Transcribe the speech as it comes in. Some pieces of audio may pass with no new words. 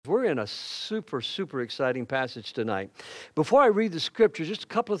We're in a super, super exciting passage tonight. Before I read the scripture, just a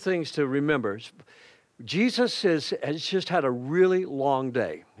couple of things to remember. Jesus has just had a really long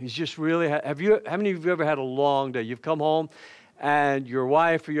day. He's just really, how many of you ever had a long day? You've come home and your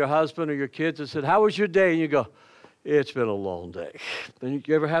wife or your husband or your kids have said, how was your day? And you go, it's been a long day. And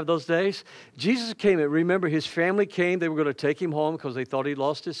you ever have those days? Jesus came, and remember his family came, they were going to take him home because they thought he'd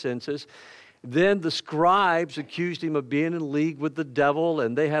lost his senses. Then the scribes accused him of being in league with the devil,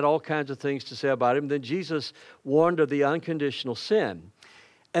 and they had all kinds of things to say about him. Then Jesus warned of the unconditional sin.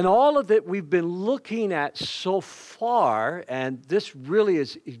 And all of it we've been looking at so far, and this really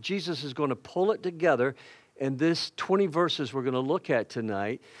is, Jesus is going to pull it together in this 20 verses we're going to look at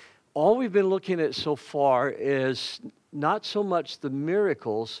tonight. All we've been looking at so far is not so much the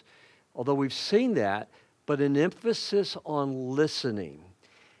miracles, although we've seen that, but an emphasis on listening.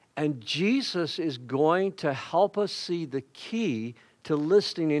 And Jesus is going to help us see the key to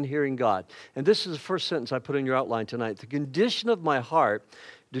listening and hearing God. And this is the first sentence I put in your outline tonight. The condition of my heart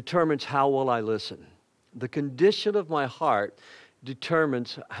determines how well I listen. The condition of my heart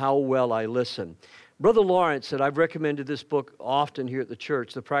determines how well I listen. Brother Lawrence said, I've recommended this book often here at the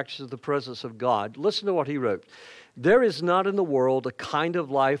church, The Practice of the Presence of God. Listen to what he wrote. There is not in the world a kind of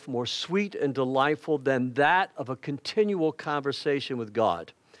life more sweet and delightful than that of a continual conversation with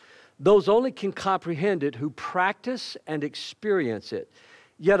God. Those only can comprehend it who practice and experience it.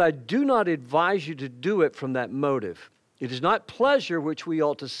 Yet I do not advise you to do it from that motive. It is not pleasure which we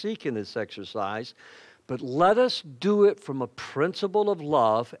ought to seek in this exercise, but let us do it from a principle of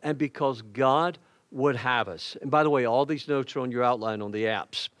love and because God would have us. And by the way, all these notes are on your outline on the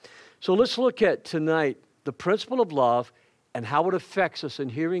apps. So let's look at tonight the principle of love and how it affects us in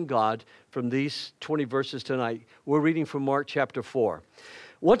hearing God from these 20 verses tonight. We're reading from Mark chapter 4.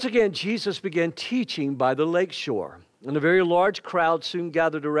 Once again, Jesus began teaching by the lakeshore, and a very large crowd soon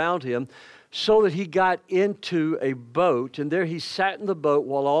gathered around him, so that he got into a boat, and there he sat in the boat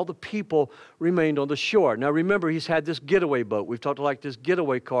while all the people remained on the shore. Now remember, he's had this getaway boat. We've talked like this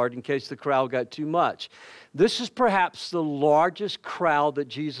getaway card in case the crowd got too much. This is perhaps the largest crowd that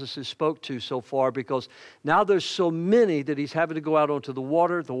Jesus has spoke to so far, because now there's so many that he's having to go out onto the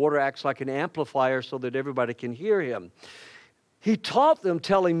water. The water acts like an amplifier so that everybody can hear him. He taught them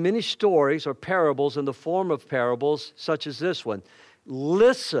telling many stories or parables in the form of parables, such as this one.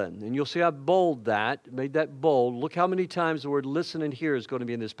 Listen, and you'll see I bold that, made that bold. Look how many times the word listen and hear is going to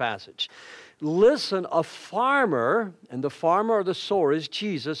be in this passage. Listen, a farmer, and the farmer or the sower is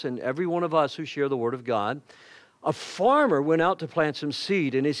Jesus and every one of us who share the word of God. A farmer went out to plant some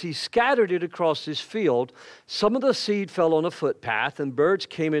seed, and as he scattered it across his field, some of the seed fell on a footpath, and birds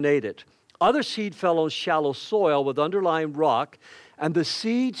came and ate it. Other seed fell on shallow soil with underlying rock, and the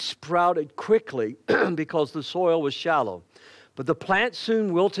seed sprouted quickly because the soil was shallow. But the plant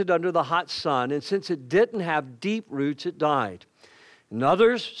soon wilted under the hot sun, and since it didn't have deep roots, it died.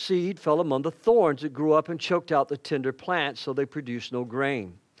 Another seed fell among the thorns that grew up and choked out the tender plant, so they produced no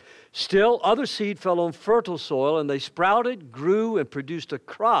grain. Still, other seed fell on fertile soil, and they sprouted, grew, and produced a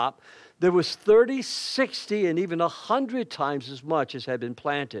crop that was 30, 60, and even 100 times as much as had been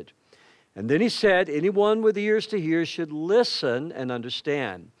planted. And then he said, anyone with ears to hear should listen and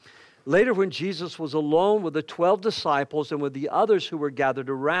understand. Later, when Jesus was alone with the 12 disciples and with the others who were gathered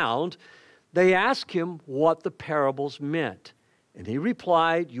around, they asked him what the parables meant. And he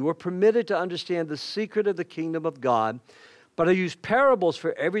replied, you are permitted to understand the secret of the kingdom of God, but I use parables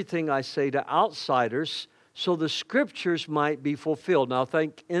for everything I say to outsiders, so the scriptures might be fulfilled. Now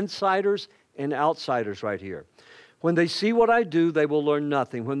think insiders and outsiders right here. When they see what I do, they will learn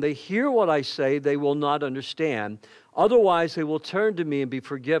nothing. When they hear what I say, they will not understand. Otherwise, they will turn to me and be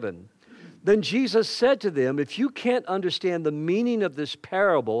forgiven. Then Jesus said to them, if you can't understand the meaning of this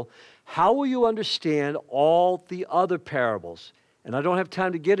parable, how will you understand all the other parables? And I don't have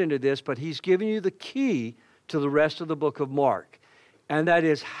time to get into this, but he's giving you the key to the rest of the book of Mark. And that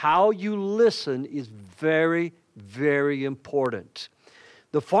is how you listen is very, very important.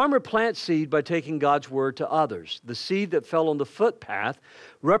 The farmer plants seed by taking God's word to others. The seed that fell on the footpath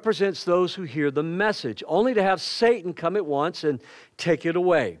represents those who hear the message, only to have Satan come at once and take it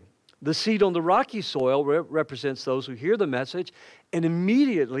away. The seed on the rocky soil represents those who hear the message and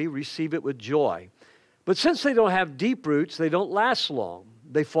immediately receive it with joy. But since they don't have deep roots, they don't last long.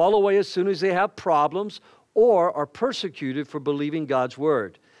 They fall away as soon as they have problems or are persecuted for believing God's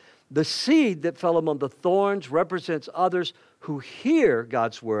word. The seed that fell among the thorns represents others who hear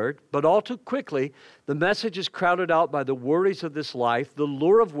God's word, but all too quickly, the message is crowded out by the worries of this life, the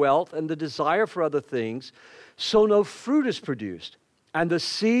lure of wealth, and the desire for other things, so no fruit is produced. And the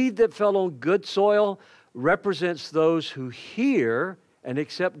seed that fell on good soil represents those who hear and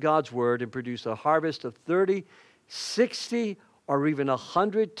accept God's word and produce a harvest of 30, 60, or even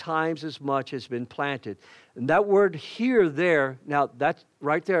 100 times as much has been planted. And that word here, there, now that's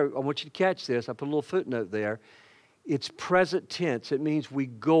right there. I want you to catch this. I put a little footnote there. It's present tense. It means we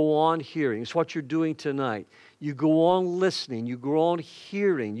go on hearing. It's what you're doing tonight. You go on listening. You go on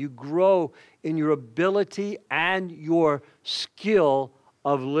hearing. You grow in your ability and your skill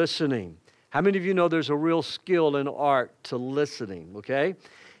of listening. How many of you know there's a real skill and art to listening, okay?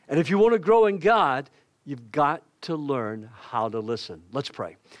 And if you want to grow in God, you've got to learn how to listen. Let's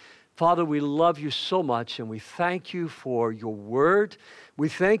pray. Father, we love you so much, and we thank you for your word. We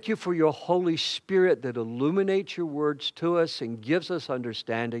thank you for your Holy Spirit that illuminates your words to us and gives us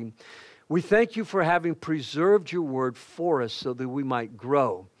understanding. We thank you for having preserved your word for us so that we might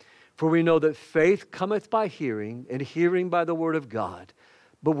grow. For we know that faith cometh by hearing, and hearing by the word of God.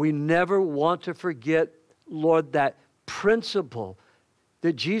 But we never want to forget, Lord, that principle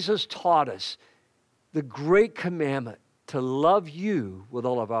that Jesus taught us, the great commandment to love you with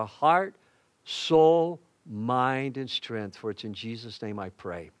all of our heart, soul, mind, and strength. For it's in Jesus' name I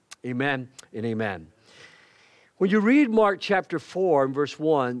pray. Amen and amen. When you read Mark chapter 4 and verse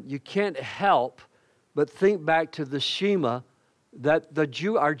 1, you can't help but think back to the Shema that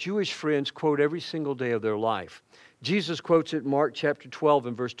our Jewish friends quote every single day of their life. Jesus quotes it in Mark chapter 12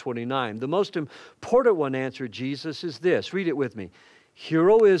 and verse 29. The most important one, answered Jesus, is this. Read it with me.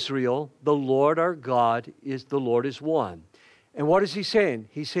 Hear, O Israel, the Lord our God is the Lord is one. And what is he saying?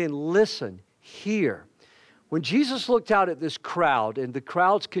 He's saying, listen, hear. When Jesus looked out at this crowd and the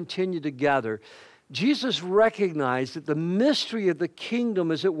crowds continued to gather, Jesus recognized that the mystery of the kingdom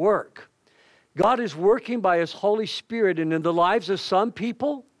is at work. God is working by his Holy Spirit, and in the lives of some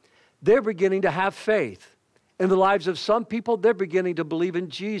people, they're beginning to have faith. In the lives of some people, they're beginning to believe in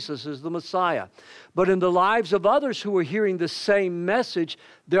Jesus as the Messiah. But in the lives of others who are hearing the same message,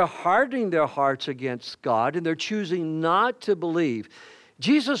 they're hardening their hearts against God, and they're choosing not to believe.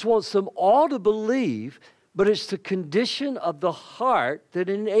 Jesus wants them all to believe, but it's the condition of the heart that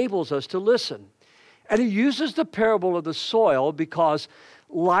enables us to listen. And he uses the parable of the soil because,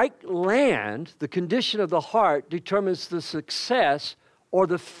 like land, the condition of the heart determines the success or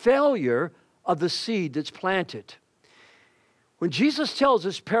the failure of the seed that's planted. When Jesus tells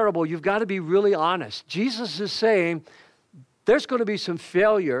this parable, you've got to be really honest. Jesus is saying, there's going to be some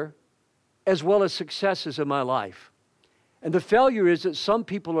failure as well as successes in my life. And the failure is that some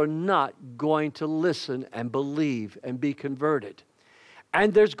people are not going to listen and believe and be converted.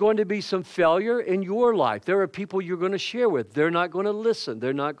 And there's going to be some failure in your life. There are people you're going to share with. They're not going to listen.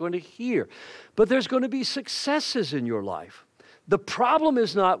 They're not going to hear. But there's going to be successes in your life. The problem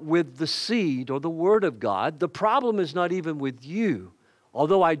is not with the seed or the Word of God. The problem is not even with you.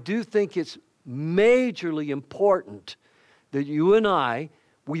 Although I do think it's majorly important that you and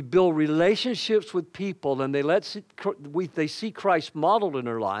we build relationships with people and they see Christ modeled in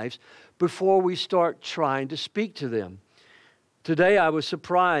their lives before we start trying to speak to them. Today I was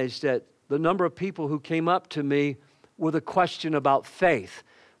surprised at the number of people who came up to me with a question about faith.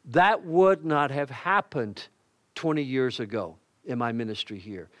 That would not have happened 20 years ago in my ministry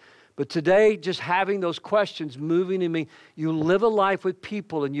here. But today, just having those questions moving in me, you live a life with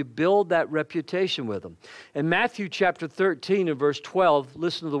people and you build that reputation with them. In Matthew chapter 13 and verse 12,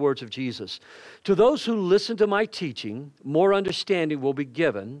 listen to the words of Jesus. To those who listen to my teaching, more understanding will be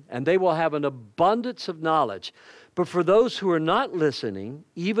given, and they will have an abundance of knowledge. But for those who are not listening,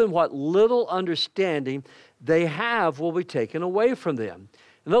 even what little understanding they have will be taken away from them.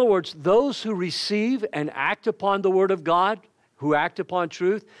 In other words, those who receive and act upon the Word of God, who act upon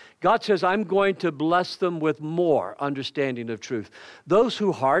truth, God says, I'm going to bless them with more understanding of truth. Those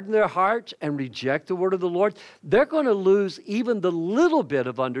who harden their hearts and reject the word of the Lord, they're going to lose even the little bit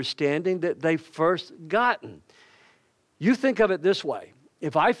of understanding that they first gotten. You think of it this way.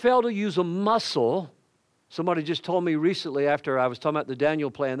 If I fail to use a muscle, somebody just told me recently after I was talking about the Daniel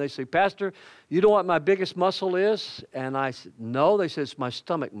plan, they say, Pastor, you know what my biggest muscle is? And I said, no. They said, it's my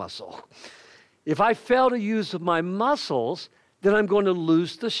stomach muscle. If I fail to use my muscles, then I'm going to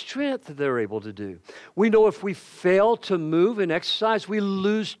lose the strength that they're able to do. We know if we fail to move and exercise, we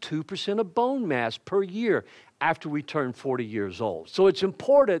lose 2% of bone mass per year after we turn 40 years old. So it's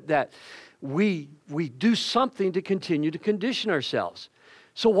important that we do something to continue to condition ourselves.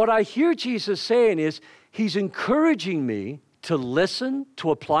 So what I hear Jesus saying is, he's encouraging me to listen, to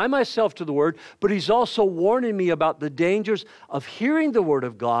apply myself to the Word, but he's also warning me about the dangers of hearing the Word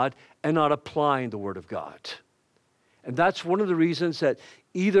of God and not applying the Word of God. And that's one of the reasons that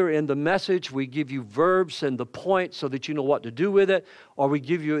either in the message we give you verbs and the point so that you know what to do with it, or we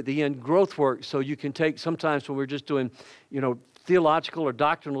give you at the end growth work so you can take, sometimes when we're just doing, theological or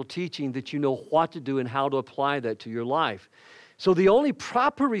doctrinal teaching that you know what to do and how to apply that to your life. So the only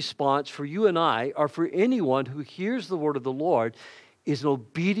proper response for you and I, or for anyone who hears the word of the Lord, is an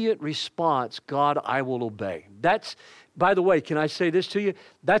obedient response. God, I will obey. That's, by the way, can I say this to you?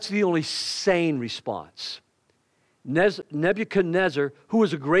 That's the only sane response. Nebuchadnezzar, who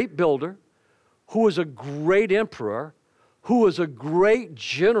was a great builder, who was a great emperor, who was a great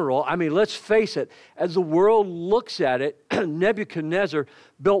general. I mean, let's face it, as the world looks at it, Nebuchadnezzar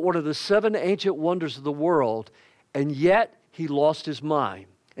built one of the 7 ancient wonders of the world, and yet he lost his mind.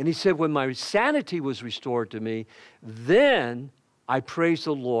 And he said, when my sanity was restored to me, then I praised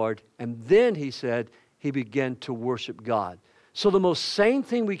the Lord. And then, he said, he began to worship God. So the most sane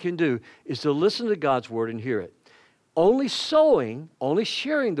thing we can do is to listen to God's word and hear it. Only sowing, only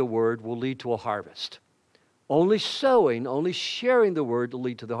sharing the word will lead to a harvest. Only sowing, only sharing the word will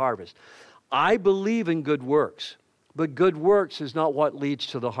lead to the harvest. I believe in good works, but good works is not what leads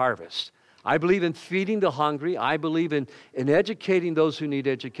to the harvest. I believe in feeding the hungry. I believe in educating those who need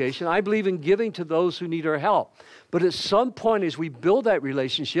education. I believe in giving to those who need our help. But at some point, as we build that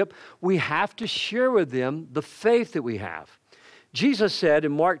relationship, we have to share with them the faith that we have. Jesus said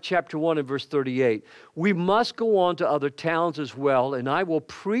in Mark chapter 1 and verse 38, we must go on to other towns as well, and I will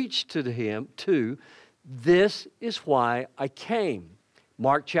preach to him too. This is why I came.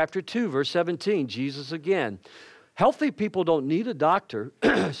 Mark chapter 2, verse 17, Jesus again. Healthy people don't need a doctor.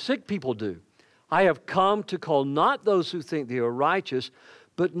 Sick people do. I have come to call not those who think they are righteous,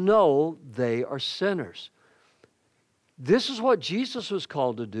 but no, they are sinners. This is what Jesus was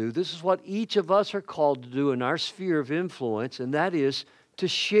called to do. This is what each of us are called to do in our sphere of influence, and that is to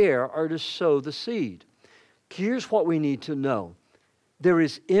share or to sow the seed. Here's what we need to know. There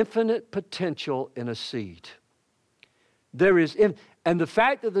is infinite potential in a seed. And the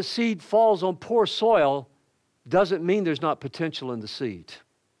fact that the seed falls on poor soil doesn't mean there's not potential in the seed.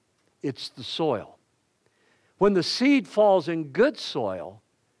 It's the soil. When the seed falls in good soil,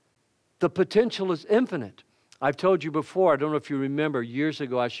 the potential is infinite. I've told you before, I don't know if you remember, years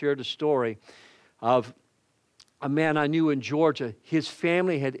ago I shared a story of a man I knew in Georgia. His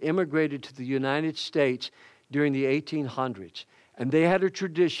family had immigrated to the United States during the 1800s. And they had a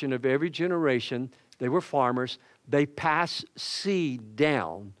tradition of every generation, they were farmers, they passed seed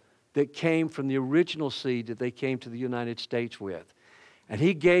down that came from the original seed that they came to the United States with. And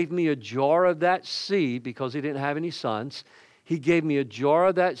he gave me a jar of that seed because he didn't have any sons. He gave me a jar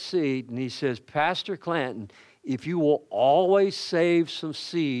of that seed, and he says, Pastor Clanton, if you will always save some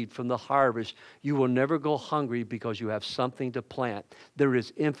seed from the harvest, you will never go hungry because you have something to plant. There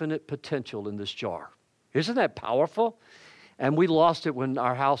is infinite potential in this jar. Isn't that powerful? And we lost it when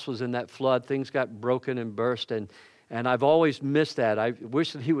our house was in that flood. Things got broken and burst, and I've always missed that. I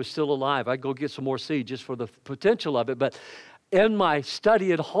wish that he was still alive. I'd go get some more seed just for the potential of it. But in my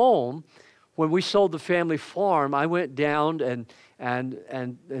study at home, when we sold the family farm, I went down and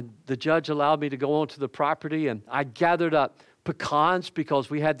the judge allowed me to go onto the property, and I gathered up pecans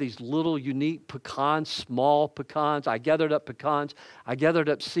because we had these little unique pecans, small pecans. I gathered up pecans. I gathered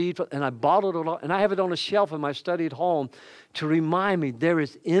up seed, and I bottled it all, and I have it on a shelf in my study at home to remind me there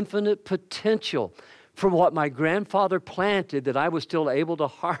is infinite potential from what my grandfather planted that I was still able to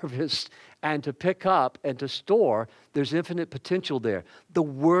harvest and to pick up and to store. There's infinite potential there. The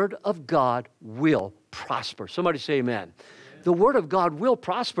Word of God will prosper. Somebody say amen. The Word of God will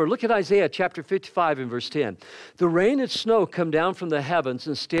prosper. Look at Isaiah chapter 55 and verse 10. The rain and snow come down from the heavens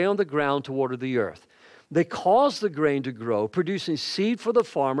and stay on the ground to water the earth. They cause the grain to grow, producing seed for the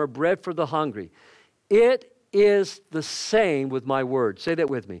farmer, bread for the hungry. It is the same with my word. Say that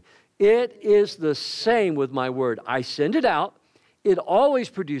with me. It is the same with my word. I send it out. It always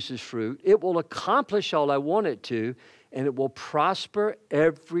produces fruit. It will accomplish all I want it to, and it will prosper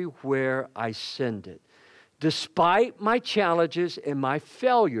everywhere I send it. Despite my challenges and my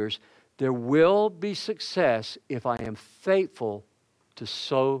failures, there will be success if I am faithful to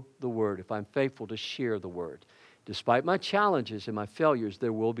sow the word, if I'm faithful to share the word. Despite my challenges and my failures,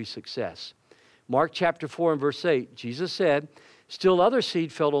 there will be success. Mark chapter 4 and verse 8, Jesus said, still other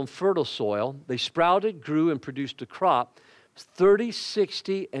seed fell on fertile soil. They sprouted, grew, and produced a crop 30,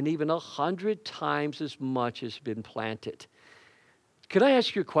 60, and even 100 times as much has been planted. Can I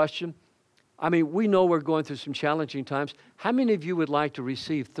ask you a question? I mean, we know we're going through some challenging times. How many of you would like to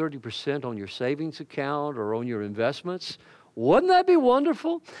receive 30% on your savings account or on your investments? Wouldn't that be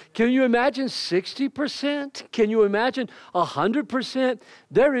wonderful? Can you imagine 60%? Can you imagine 100%?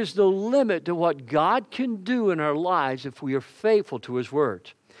 There is no limit to what God can do in our lives if we are faithful to His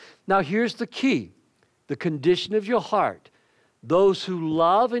Word. Now, here's the key, the condition of your heart. Those who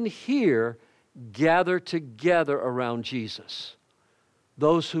love and hear gather together around Jesus.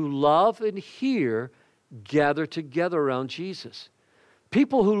 Those who love and hear gather together around Jesus.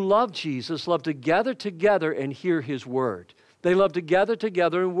 People who love Jesus love to gather together and hear his word. They love to gather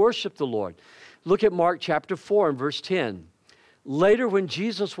together and worship the Lord. Look at Mark chapter 4 and verse 10. Later, when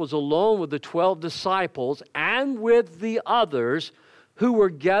Jesus was alone with the 12 disciples and with the others who were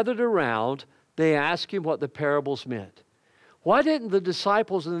gathered around, they asked him what the parables meant. Why didn't the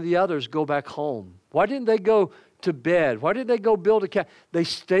disciples and the others go back home? Why didn't they go to bed? Why didn't they go build a cabin? They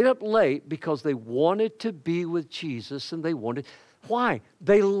stayed up late because they wanted to be with Jesus, and they wanted... Why?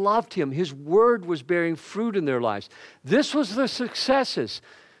 They loved him. His word was bearing fruit in their lives. This was the successes.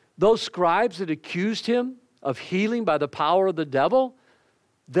 Those scribes that accused him of healing by the power of the devil,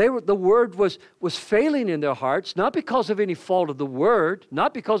 the word was failing in their hearts, not because of any fault of the word,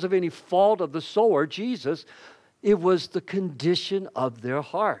 not because of any fault of the sower, Jesus. It was the condition of their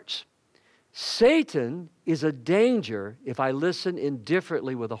hearts. Satan is a danger if I listen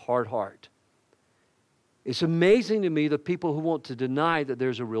indifferently with a hard heart. It's amazing to me the people who want to deny that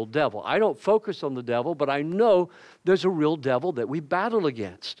there's a real devil. I don't focus on the devil, but I know there's a real devil that we battle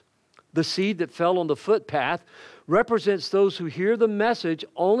against. The seed that fell on the footpath represents those who hear the message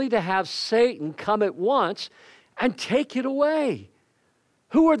only to have Satan come at once and take it away.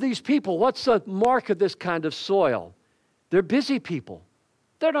 Who are these people? What's the mark of this kind of soil? They're busy people.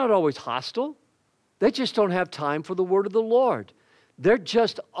 They're not always hostile. They just don't have time for the word of the Lord. They're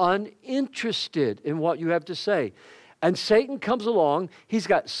just uninterested in what you have to say. And Satan comes along. He's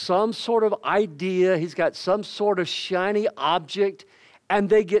got some sort of idea. He's got some sort of shiny object, and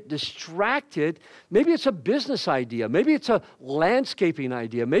they get distracted. Maybe it's a business idea. Maybe it's a landscaping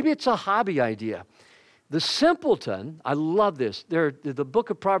idea. Maybe it's a hobby idea. The simpleton, I love this. The book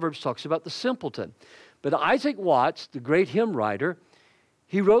of Proverbs talks about the simpleton. But Isaac Watts, the great hymn writer,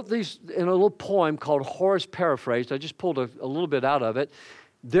 he wrote these in a little poem called Horace Paraphrased. I just pulled a little bit out of it.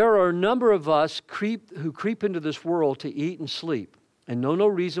 There are a number of us who creep into this world to eat and sleep, and know no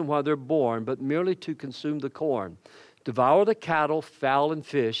reason why they're born, but merely to consume the corn, devour the cattle, fowl, and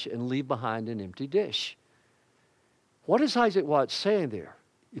fish, and leave behind an empty dish. What is Isaac Watts saying there?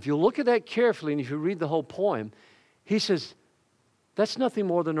 If you look at that carefully, and if you read the whole poem, he says, that's nothing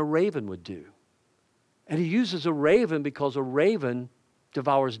more than a raven would do. And he uses a raven because a raven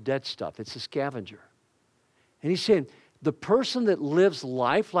devours dead stuff. It's a scavenger. And he's saying, the person that lives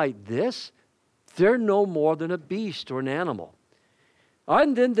life like this, they're no more than a beast or an animal.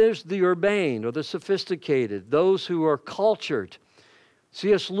 And then there's the urbane or the sophisticated, those who are cultured.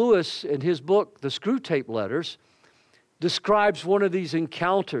 C.S. Lewis, in his book, The Screwtape Letters, describes one of these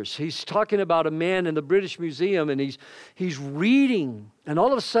encounters. He's talking about a man in the British Museum, and he's reading, and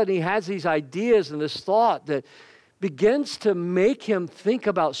all of a sudden he has these ideas and this thought that begins to make him think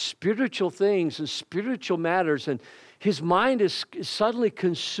about spiritual things and spiritual matters, and his mind is suddenly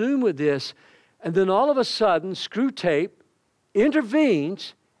consumed with this, and then all of a sudden Screwtape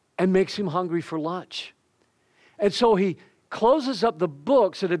intervenes and makes him hungry for lunch. And so he closes up the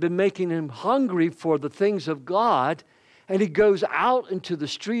books that have been making him hungry for the things of God, and he goes out into the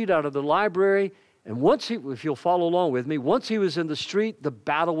street, out of the library, and if you'll follow along with me, once he was in the street, the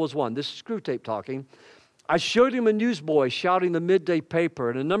battle was won. This is Screwtape talking. I showed him a newsboy shouting the midday paper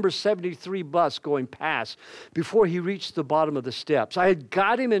and a number 73 bus going past before he reached the bottom of the steps. I had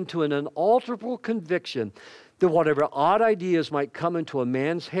got him into an unalterable conviction that whatever odd ideas might come into a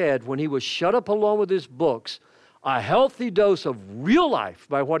man's head when he was shut up alone with his books, a healthy dose of real life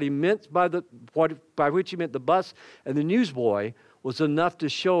by which he meant the bus and the newsboy was enough to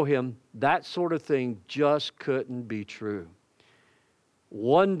show him that sort of thing just couldn't be true.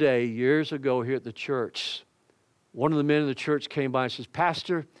 One day, years ago here at the church, one of the men in the church came by and says,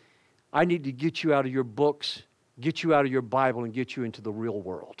 Pastor, I need to get you out of your books, get you out of your Bible, and get you into the real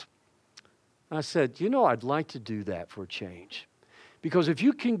world. I said, I'd like to do that for a change. Because if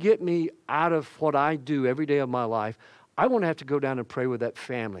you can get me out of what I do every day of my life, I won't have to go down and pray with that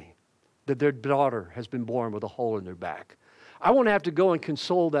family that their daughter has been born with a hole in their back. I won't have to go and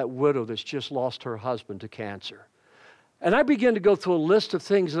console that widow that's just lost her husband to cancer. And I began to go through a list of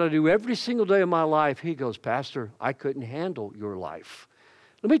things that I do every single day of my life. He goes, Pastor, I couldn't handle your life.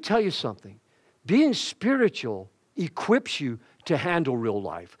 Let me tell you something. Being spiritual equips you to handle real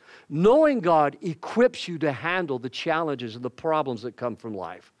life. Knowing God equips you to handle the challenges and the problems that come from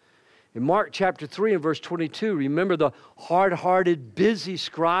life. In Mark chapter 3 and verse 22, remember the hard-hearted, busy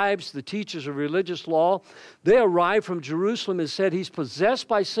scribes, the teachers of religious law. They arrived from Jerusalem and said, he's possessed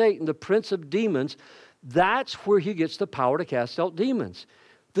by Satan, the prince of demons. That's where he gets the power to cast out demons.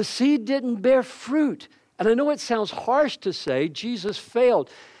 The seed didn't bear fruit. And I know it sounds harsh to say Jesus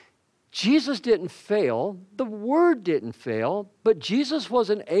failed. Jesus didn't fail, the word didn't fail, but Jesus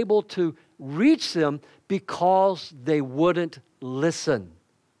wasn't able to reach them because they wouldn't listen.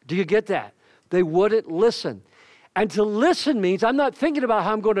 Do you get that? They wouldn't listen. And to listen means I'm not thinking about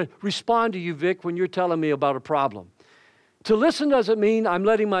how I'm going to respond to you, Vic, when you're telling me about a problem. To listen doesn't mean I'm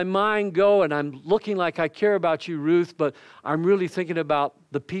letting my mind go and I'm looking like I care about you, Ruth, but I'm really thinking about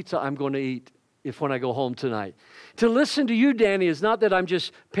the pizza I'm going to eat when I go home tonight. To listen to you, Danny, is not that I'm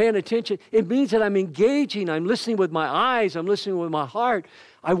just paying attention. It means that I'm engaging. I'm listening with my eyes. I'm listening with my heart.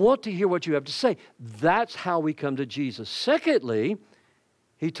 I want to hear what you have to say. That's how we come to Jesus. Secondly,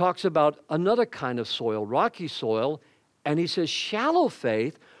 he talks about another kind of soil, rocky soil, and he says, shallow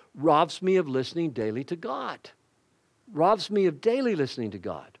faith robs me of listening daily to God. Robs me of daily listening to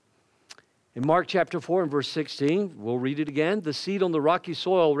God. In Mark chapter 4 and verse 16, we'll read it again. The seed on the rocky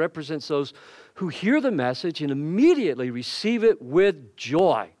soil represents those who hear the message and immediately receive it with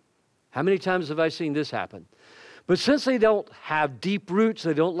joy. How many times have I seen this happen? But since they don't have deep roots,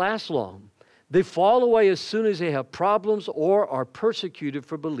 they don't last long. They fall away as soon as they have problems or are persecuted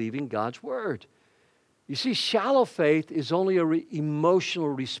for believing God's word. You see, shallow faith is only an emotional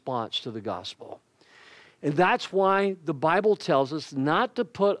response to the gospel. And that's why the Bible tells us not to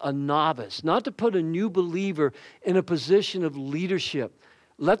put a novice, not to put a new believer in a position of leadership.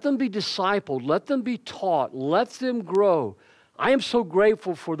 Let them be discipled. Let them be taught. Let them grow. I am so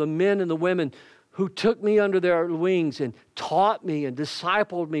grateful for the men and the women who took me under their wings and taught me and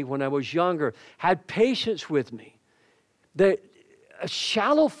discipled me when I was younger, had patience with me. That a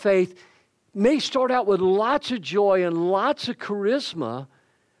shallow faith may start out with lots of joy and lots of charisma,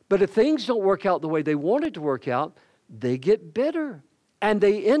 but if things don't work out the way they wanted to work out, they get bitter. And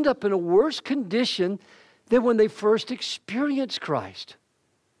they end up in a worse condition than when they first experienced Christ.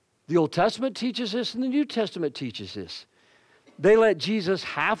 The Old Testament teaches this and the New Testament teaches this. They let Jesus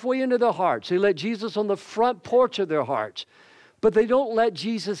halfway into their hearts. They let Jesus on the front porch of their hearts. But they don't let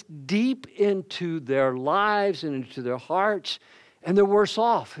Jesus deep into their lives and into their hearts, and they're worse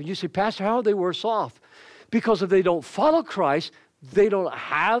off. And you say, Pastor, how are they worse off? Because if they don't follow Christ, they don't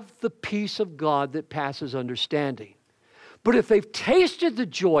have the peace of God that passes understanding. But if they've tasted the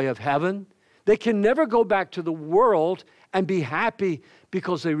joy of heaven, they can never go back to the world and be happy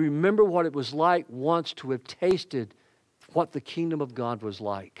because they remember what it was like once to have tasted what the kingdom of God was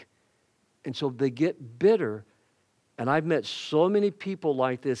like. And so they get bitter. And I've met so many people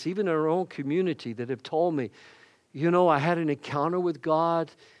like this, even in our own community, that have told me, you know, I had an encounter with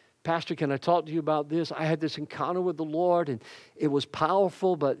God. Pastor, can I talk to you about this? I had this encounter with the Lord, and it was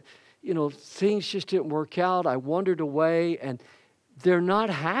powerful, but, you know, things just didn't work out. I wandered away, and they're not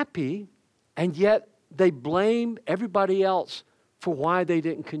happy, and yet they blame everybody else for why they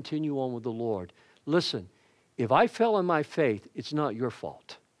didn't continue on with the Lord. Listen, if I fell in my faith, it's not your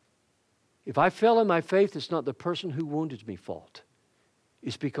fault. If I fell in my faith, it's not the person who wounded me fault.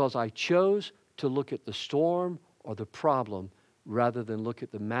 It's because I chose to look at the storm or the problem rather than look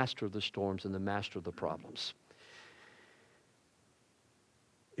at the master of the storms and the master of the problems.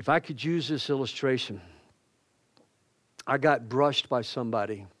 If I could use this illustration, I got brushed by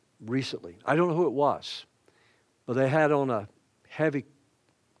somebody recently. I don't know who it was, but they had on a heavy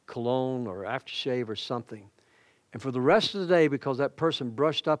cologne or aftershave or something. And for the rest of the day, because that person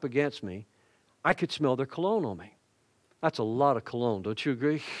brushed up against me, I could smell their cologne on me. That's a lot of cologne, don't you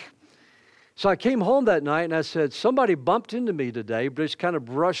agree? So I came home that night and I said, somebody bumped into me today, but just kind of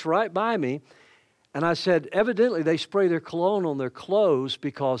brushed right by me. And I said, evidently they spray their cologne on their clothes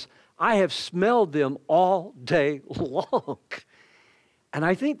because I have smelled them all day long. And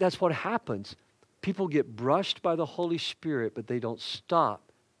I think that's what happens. People get brushed by the Holy Spirit, but they don't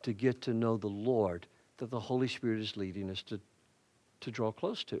stop to get to know the Lord that the Holy Spirit is leading us to draw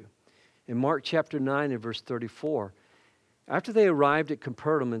close to. In Mark chapter 9 and verse 34, after they arrived at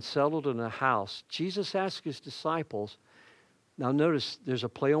Capernaum and settled in a house, Jesus asked his disciples, now notice there's a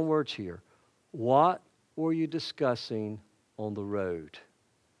play on words here, what were you discussing on the road?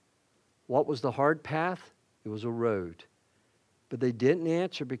 What was the hard path? It was a road. But they didn't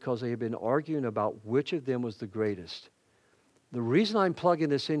answer because they had been arguing about which of them was the greatest. The reason I'm plugging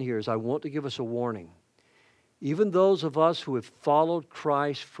this in here is I want to give us a warning. Even those of us who have followed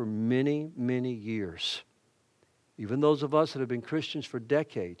Christ for many, many years, even those of us that have been Christians for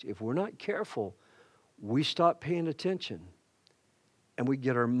decades, if we're not careful, we stop paying attention and we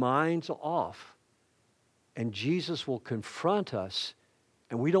get our minds off. And Jesus will confront us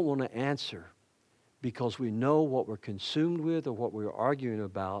and we don't want to answer because we know what we're consumed with or what we're arguing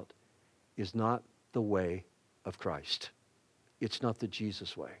about is not the way of Christ. It's not the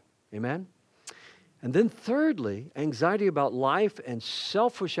Jesus way. Amen? And then thirdly, anxiety about life and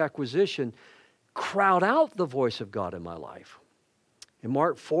selfish acquisition crowd out the voice of God in my life. In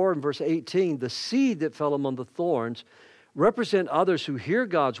Mark 4 and verse 18, the seed that fell among the thorns represent others who hear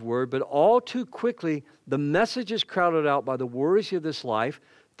God's word, but all too quickly the message is crowded out by the worries of this life,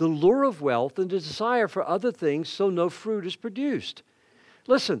 the lure of wealth, and the desire for other things, so no fruit is produced.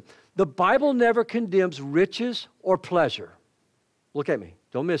 Listen, the Bible never condemns riches or pleasure. Look at me.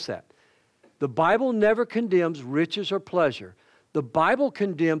 Don't miss that. The Bible never condemns riches or pleasure. The Bible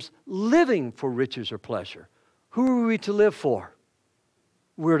condemns living for riches or pleasure. Who are we to live for?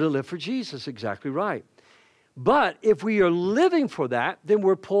 We're to live for Jesus, exactly right. But if we are living for that, then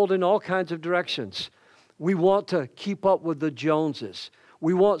we're pulled in all kinds of directions. We want to keep up with the Joneses.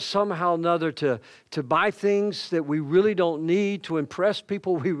 We want somehow or another to buy things that we really don't need, to impress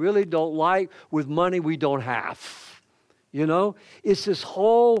people we really don't like with money we don't have. You know, it's this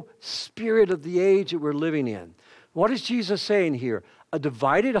whole spirit of the age that we're living in. What is Jesus saying here? A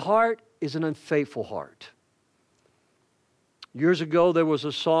divided heart is an unfaithful heart. Years ago, there was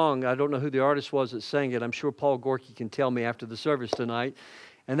a song. I don't know who the artist was that sang it. I'm sure Paul Gorky can tell me after the service tonight.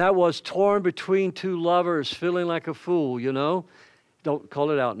 And that was torn between two lovers, feeling like a fool, you know. Don't call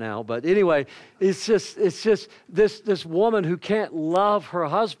it out now. But anyway, it's just this woman who can't love her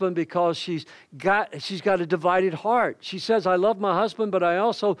husband because she's got a divided heart. She says, I love my husband, but I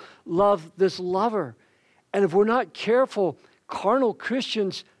also love this lover. And if we're not careful, carnal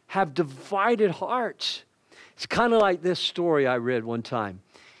Christians have divided hearts. It's kind of like this story I read one time.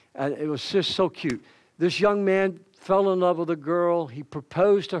 And it was just so cute. This young man fell in love with a girl. He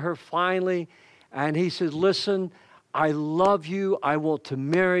proposed to her finally. And he said, listen, I love you. I want to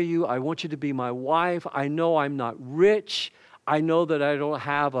marry you. I want you to be my wife. I know I'm not rich. I know that I don't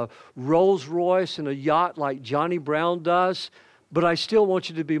have a Rolls Royce and a yacht like Johnny Brown does, but I still want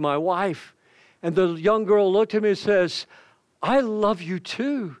you to be my wife. And the young girl looked at me and says, I love you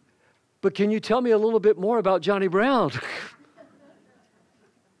too, but can you tell me a little bit more about Johnny Brown?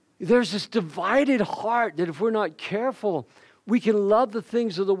 There's this divided heart that if we're not careful, we can love the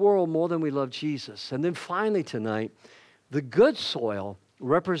things of the world more than we love Jesus. And then finally tonight, the good soil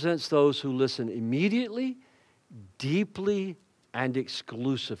represents those who listen immediately, deeply, and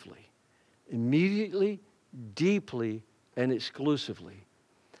exclusively. Immediately, deeply, and exclusively.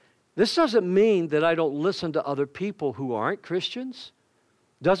 This doesn't mean that I don't listen to other people who aren't Christians.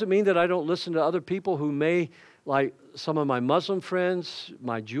 Doesn't mean that I don't listen to other people who may, like some of my Muslim friends,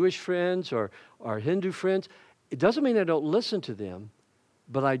 my Jewish friends, or Hindu friends. It doesn't mean I don't listen to them,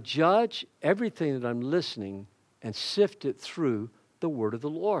 but I judge everything that I'm listening and sift it through the word of the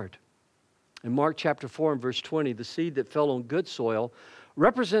Lord. In Mark chapter 4 and verse 20, the seed that fell on good soil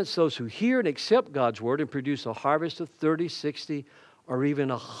represents those who hear and accept God's word and produce a harvest of 30, 60, or even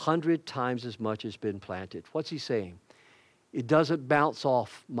 100 times as much as been planted. What's he saying? It doesn't bounce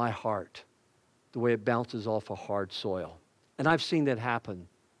off my heart the way it bounces off a hard soil. And I've seen that happen,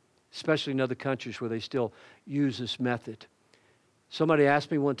 especially in other countries where they still use this method. Somebody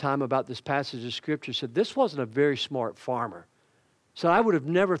asked me one time about this passage of Scripture, said, this wasn't a very smart farmer. So I would have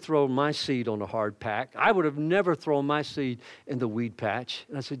never thrown my seed on a hard pack. I would have never thrown my seed in the weed patch.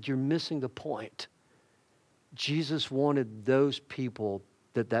 And I said, you're missing the point. Jesus wanted those people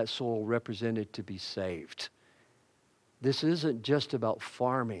that soil represented to be saved. This isn't just about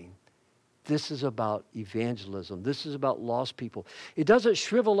farming. This is about evangelism. This is about lost people. It doesn't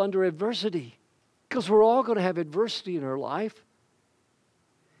shrivel under adversity, because we're all going to have adversity in our life.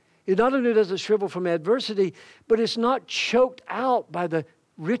 It not only doesn't shrivel from adversity, but it's not choked out by the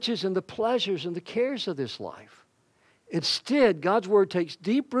riches and the pleasures and the cares of this life. Instead, God's word takes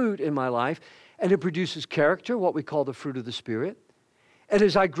deep root in my life, and it produces character, what we call the fruit of the Spirit. And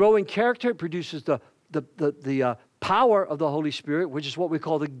as I grow in character, it produces the power of the Holy Spirit, which is what we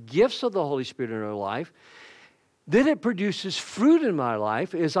call the gifts of the Holy Spirit in our life. Then it produces fruit in my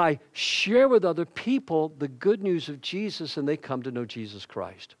life as I share with other people the good news of Jesus and they come to know Jesus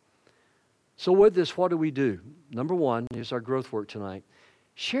Christ. So with this, what do? Number one, here's our growth work tonight.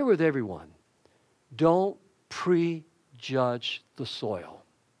 Share with everyone. Don't prejudge the soil.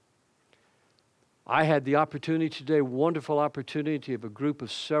 I had the opportunity today, wonderful opportunity of a group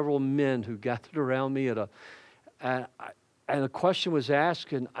of several men who gathered around me and a question was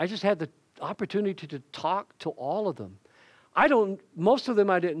asked, and I just had the opportunity to talk to all of them. Most of them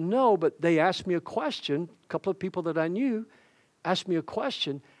I didn't know, but they asked me a question. A couple of people that I knew asked me a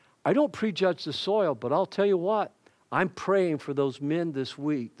question. I don't prejudge the soil, but I'll tell you what, I'm praying for those men this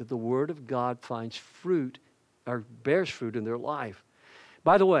week that the Word of God finds fruit or bears fruit in their life.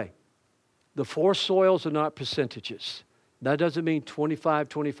 By the way, the 4 soils are not percentages. That doesn't mean 25,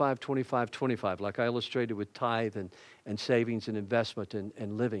 25, 25, 25, like I illustrated with tithe and savings and investment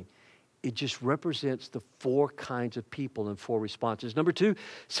and living. It just represents the four kinds of people and four responses. Number two,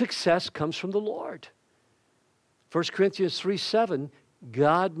 success comes from the Lord. 1 Corinthians 3:7,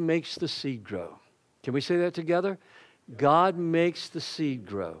 God makes the seed grow. Can we say that together? God makes the seed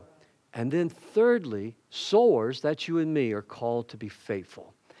grow. And then thirdly, sowers, that's you and me, are called to be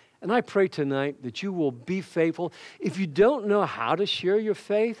faithful. And I pray tonight that you will be faithful. If you don't know how to share your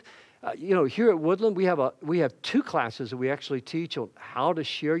faith, here at Woodland, we have two classes that we actually teach on how to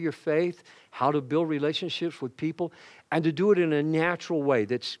share your faith, how to build relationships with people, and to do it in a natural way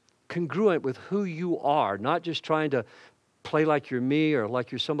that's congruent with who you are, not just trying to play like you're me or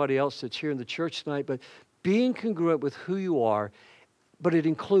like you're somebody else that's here in the church tonight, but being congruent with who you are. But it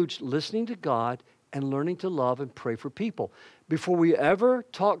includes listening to God and learning to love and pray for people. Before we ever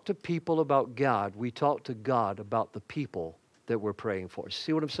talk to people about God, we talk to God about the people that we're praying for.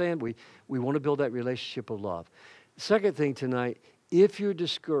 See what I'm saying? We want to build that relationship of love. Second thing tonight, if you're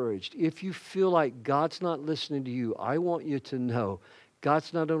discouraged, if you feel like God's not listening to you, I want you to know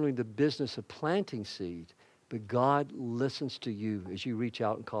God's not only in the business of planting seed, but God listens to you as you reach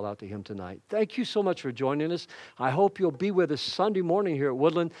out and call out to Him tonight. Thank you so much for joining us. I hope you'll be with us Sunday morning here at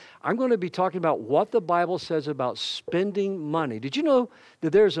Woodland. I'm going to be talking about what the Bible says about spending money. Did you know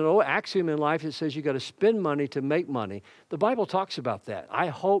that there's an old axiom in life that says you got to spend money to make money? The Bible talks about that. I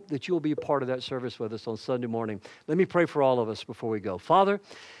hope that you'll be a part of that service with us on Sunday morning. Let me pray for all of us before we go. Father,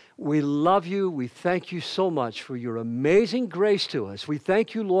 we love you. We thank you so much for your amazing grace to us. We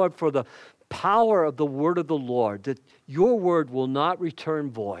thank you, Lord, for the power of the word of the Lord, that your word will not return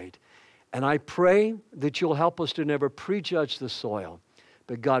void. And I pray that you'll help us to never prejudge the soil,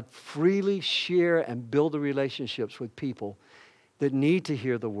 but God, freely share and build the relationships with people that need to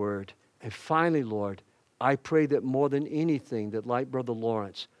hear the word. And finally, Lord, I pray that more than anything, that like Brother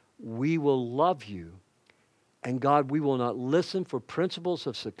Lawrence, we will love you. And God, we will not listen for principles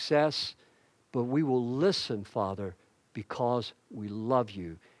of success, but we will listen, Father, because we love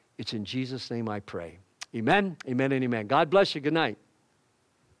you. It's in Jesus' name I pray. Amen, amen, and amen. God bless you. Good night.